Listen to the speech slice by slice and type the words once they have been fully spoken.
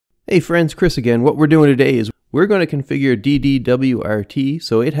Hey friends, Chris again. What we're doing today is we're going to configure DD-WRT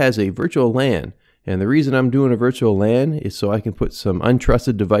so it has a virtual LAN. And the reason I'm doing a virtual LAN is so I can put some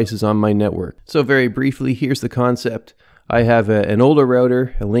untrusted devices on my network. So very briefly, here's the concept. I have an older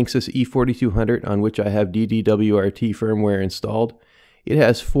router, a Linksys E4200, on which I have DD-WRT firmware installed. It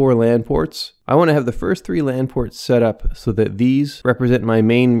has 4 LAN ports. I want to have the first 3 LAN ports set up so that these represent my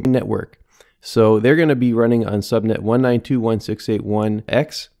main network. So they're going to be running on subnet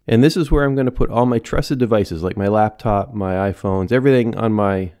 192.168.1x. And this is where I'm going to put all my trusted devices, like my laptop, my iPhones, everything on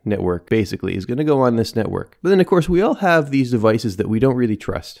my network basically is going to go on this network. But then of course we all have these devices that we don't really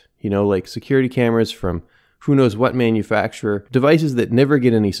trust, like security cameras from who knows what manufacturer, devices that never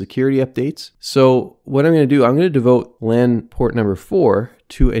get any security updates. So what I'm going to do, I'm going to devote LAN port number 4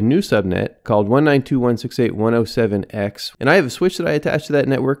 to a new subnet called 192.168.107x. And I have a switch that I attach to that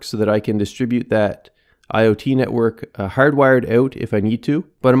network so that I can distribute that IoT network hardwired out if I need to.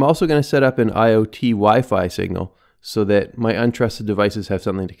 But I'm also going to set up an IoT Wi-Fi signal so that my untrusted devices have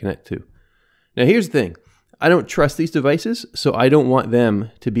something to connect to. Now here's the thing. I don't trust these devices, so I don't want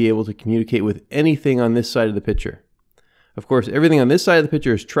them to be able to communicate with anything on this side of the picture. Of course, everything on this side of the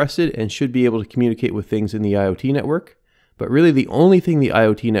picture is trusted and should be able to communicate with things in the IoT network. But really the only thing the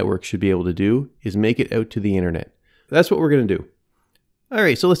IoT network should be able to do is make it out to the internet. That's what we're going to do. All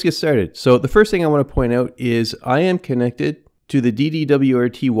right, so let's get started. So the first thing I want to point out is I am connected to the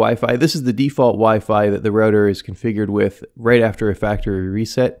DD-WRT Wi-Fi. This is the default Wi-Fi that the router is configured with right after a factory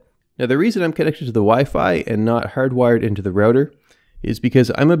reset. Now the reason I'm connected to the Wi-Fi and not hardwired into the router is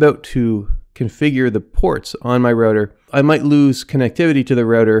because I'm about to configure the ports on my router. I might lose connectivity to the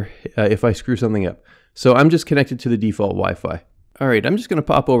router if I screw something up. So I'm just connected to the default Wi-Fi. All right, I'm just going to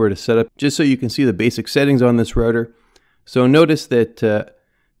pop over to setup just so you can see the basic settings on this router. So notice that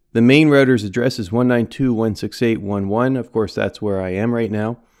the main router's address is 192.168.1.1. Of course, that's where I am right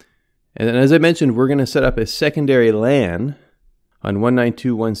now. And then as I mentioned, we're going to set up a secondary LAN on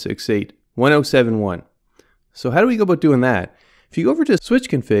 192.168.107.1. So how do we go about doing that? If you go over to switch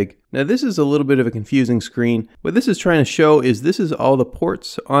config, now this is a little bit of a confusing screen. What this is trying to show is this is all the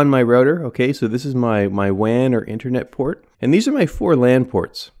ports on my router. Okay, so this is my WAN or internet port. And these are my 4 LAN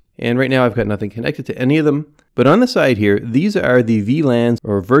ports. And right now I've got nothing connected to any of them. But on the side here, these are the VLANs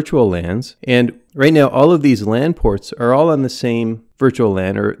or virtual LANs. And right now all of these LAN ports are all on the same virtual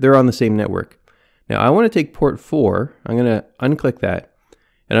LAN, or they're on the same network. Now I want to take port 4, I'm going to unclick that,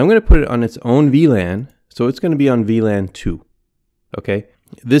 and I'm going to put it on its own VLAN, so it's going to be on VLAN 2. Okay,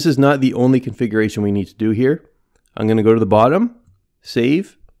 this is not the only configuration we need to do here. I'm going to go to the bottom,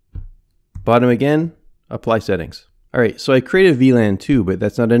 save, bottom again, apply settings. All right, so I created VLAN 2, but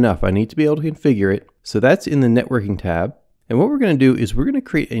that's not enough. I need to be able to configure it. So that's in the networking tab. And what we're going to do is we're going to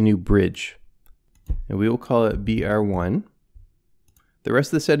create a new bridge. And we will call it BR1. The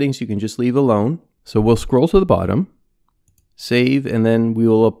rest of the settings you can just leave alone. So we'll scroll to the bottom, save, and then we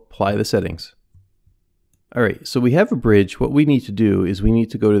will apply the settings. All right, so we have a bridge. What we need to do is we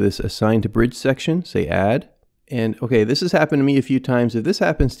need to go to this assign to bridge section, say add. And okay, this has happened to me a few times. If this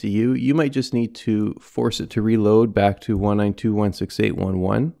happens to you, you might just need to force it to reload back to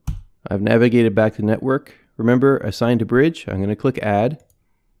 192.168.1.1. I've navigated back to network. Remember, assign to bridge. I'm going to click add.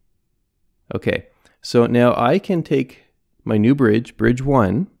 Okay, so now I can take my new bridge, bridge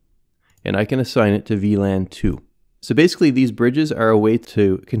 1, and I can assign it to VLAN 2. So basically these bridges are a way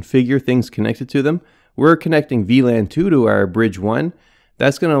to configure things connected to them. We're connecting VLAN 2 to our bridge 1.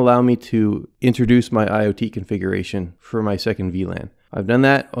 That's going to allow me to introduce my IoT configuration for my second VLAN. I've done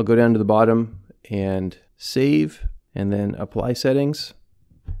that. I'll go down to the bottom and save, and then apply settings.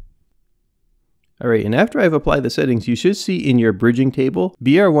 All right, and after I've applied the settings, you should see in your bridging table,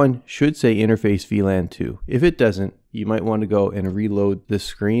 BR1 should say interface VLAN 2. If it doesn't, you might want to go and reload this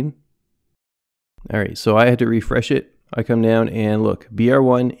screen. All right, so I had to refresh it. I come down and look,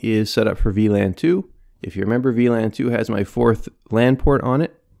 BR1 is set up for VLAN 2. If you remember, VLAN 2 has my 4th LAN port on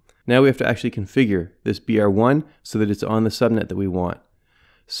it. Now we have to actually configure this BR1 so that it's on the subnet that we want.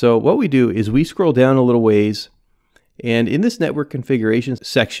 So what we do is we scroll down a little ways, and in this network configuration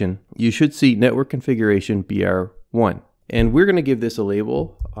section, you should see network configuration BR1. And we're going to give this a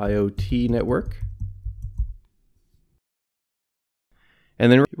label, IoT network.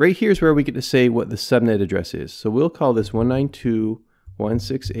 And then right here is where we get to say what the subnet address is. So we'll call this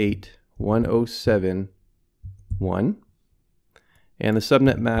 192.168.107.1. And the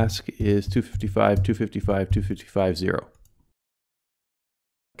subnet mask is 255.255.255.0.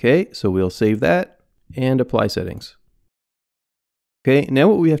 Okay, so we'll save that and apply settings. Okay, now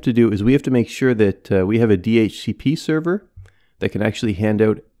what we have to do is we have to make sure that we have a DHCP server that can actually hand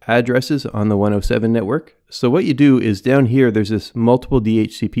out addresses on the 107 network. So what you do is down here, there's this multiple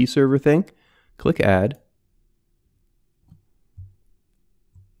DHCP server thing. Click add.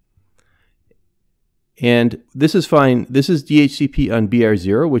 And this is fine. This is DHCP on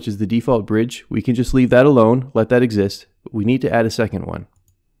BR0, which is the default bridge. We can just leave that alone, let that exist. We need to add a second one.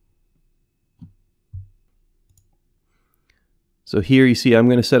 So here you see I'm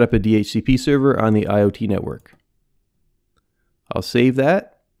going to set up a DHCP server on the IoT network. I'll save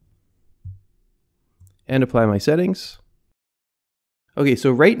that and apply my settings. Okay,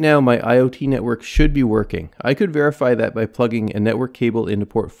 so right now my IoT network should be working. I could verify that by plugging a network cable into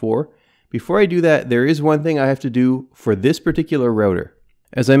port 4. Before I do that, there is one thing I have to do for this particular router.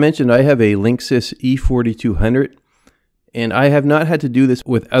 As I mentioned, I have a Linksys E4200, and I have not had to do this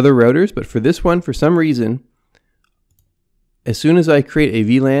with other routers, but for this one, for some reason, as soon as I create a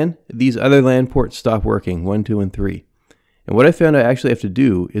VLAN, these other LAN ports stop working, 1, 2, and 3. And what I found I actually have to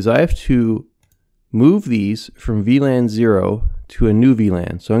do is I have to move these from VLAN 0 to a new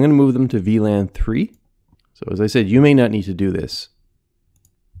VLAN. So I'm going to move them to VLAN 3. So as I said, you may not need to do this.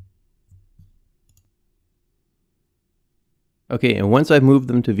 Okay, and once I've moved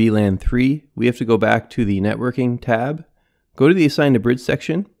them to VLAN 3, we have to go back to the networking tab, go to the assign to bridge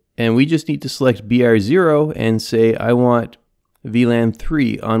section, and we just need to select BR0 and say I want VLAN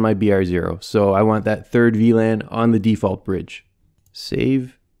 3 on my BR0. So I want that third VLAN on the default bridge.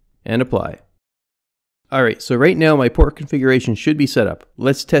 Save and apply. All right, so right now my port configuration should be set up.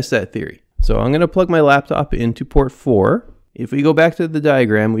 Let's test that theory. So I'm going to plug my laptop into port 4. If we go back to the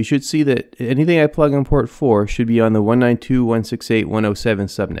diagram, we should see that anything I plug on port 4 should be on the 192.168.107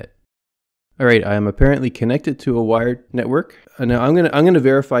 subnet. All right, I am apparently connected to a wired network. Now I'm going to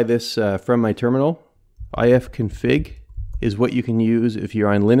verify this from my terminal. ifconfig is what you can use if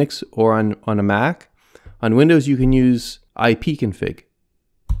you're on Linux or on a Mac. On Windows, you can use ipconfig.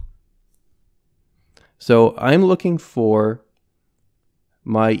 So I'm looking for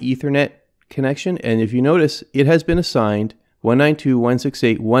my Ethernet connection, and if you notice, it has been assigned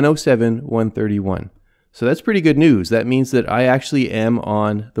 192.168.107.131. So that's pretty good news. That means that I actually am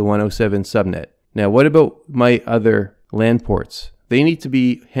on the 107 subnet. Now, what about my other LAN ports? They need to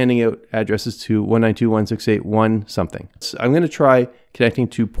be handing out addresses to 192.168.1 something. So I'm going to try connecting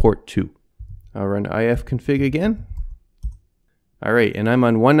to port 2. I'll run ifconfig again. All right, and I'm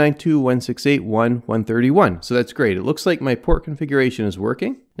on 192.168.131. So that's great. It looks like my port configuration is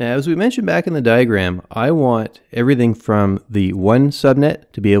working. Now, as we mentioned back in the diagram, I want everything from the 1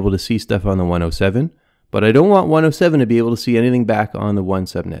 subnet to be able to see stuff on the 107, but I don't want 107 to be able to see anything back on the 1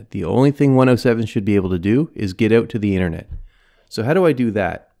 subnet. The only thing 107 should be able to do is get out to the internet. So how do I do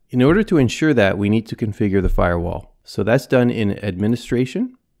that? In order to ensure that, we need to configure the firewall. So that's done in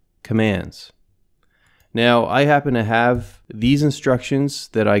Administration, Commands. Now, I happen to have these instructions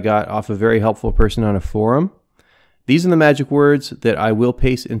that I got off a very helpful person on a forum. These are the magic words that I will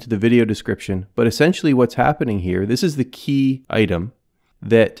paste into the video description. But essentially what's happening here, this is the key item,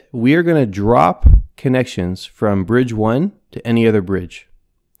 that we are going to drop connections from bridge 1 to any other bridge.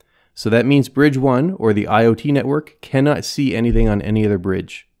 So that means bridge 1, or the IoT network, cannot see anything on any other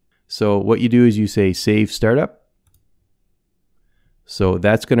bridge. So what you do is you say save startup. So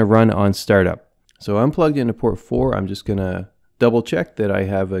that's going to run on startup. So I'm plugged into port 4. I'm just going to double check that I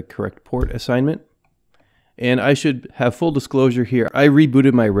have a correct port assignment. And I should have full disclosure here. I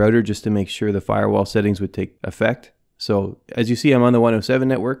rebooted my router just to make sure the firewall settings would take effect. So as you see, I'm on the 107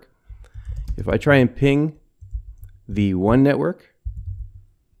 network. If I try and ping the 1 network,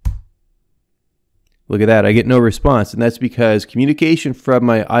 look at that, I get no response. And that's because communication from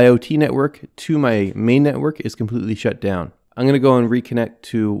my IoT network to my main network is completely shut down. I'm going to go and reconnect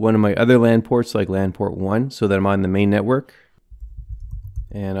to one of my other LAN ports, like LAN port 1, so that I'm on the main network.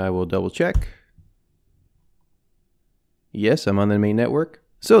 And I will double check. Yes, I'm on the main network.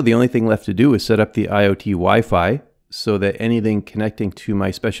 So the only thing left to do is set up the IoT Wi-Fi so that anything connecting to my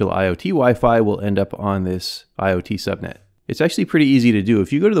special IoT Wi-Fi will end up on this IoT subnet. It's actually pretty easy to do.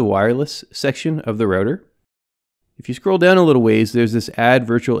 If you go to the wireless section of the router, if you scroll down a little ways, there's this add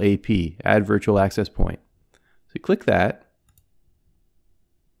virtual AP, add virtual access point. So you click that.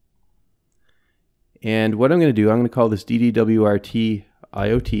 And what I'm going to do, I'm going to call this DD-WRT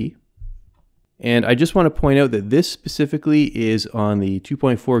IoT. And I just want to point out that this specifically is on the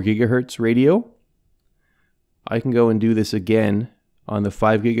 2.4 gigahertz radio. I can go and do this again on the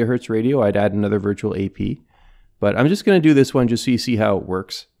 5 gigahertz radio. I'd add another virtual AP. But I'm just going to do this one just so you see how it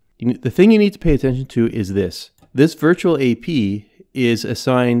works. The thing you need to pay attention to is this. This virtual AP is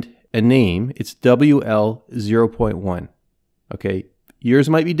assigned a name. It's WL0.1. Okay.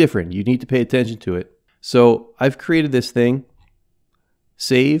 Yours might be different. You need to pay attention to it. So I've created this thing,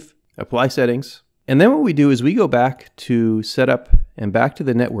 save, apply settings, And then what we do is we go back to setup and back to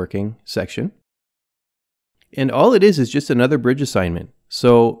the networking section. And all it is just another bridge assignment.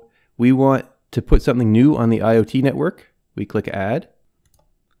 So we want to put something new on the IoT network. We click add.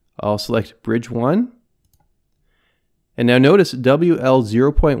 I'll select bridge 1. And now notice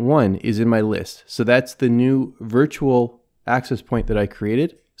WL0.1 is in my list. So that's the new virtual access point that I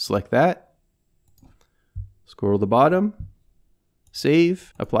created. Select that. Scroll to the bottom.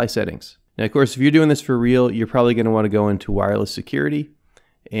 Save. Apply settings. Now, of course, if you're doing this for real, you're probably going to want to go into wireless security.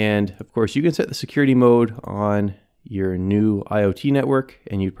 And of course, you can set the security mode on your new IoT network,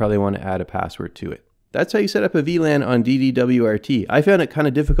 and you'd probably want to add a password to it. That's how you set up a VLAN on DD-WRT. I found it kind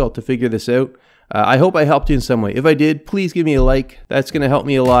of difficult to figure this out. I hope I helped you in some way. If I did, please give me a like. That's going to help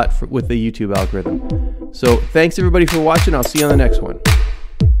me a lot with the YouTube algorithm. So thanks everybody for watching. I'll see you on the next one.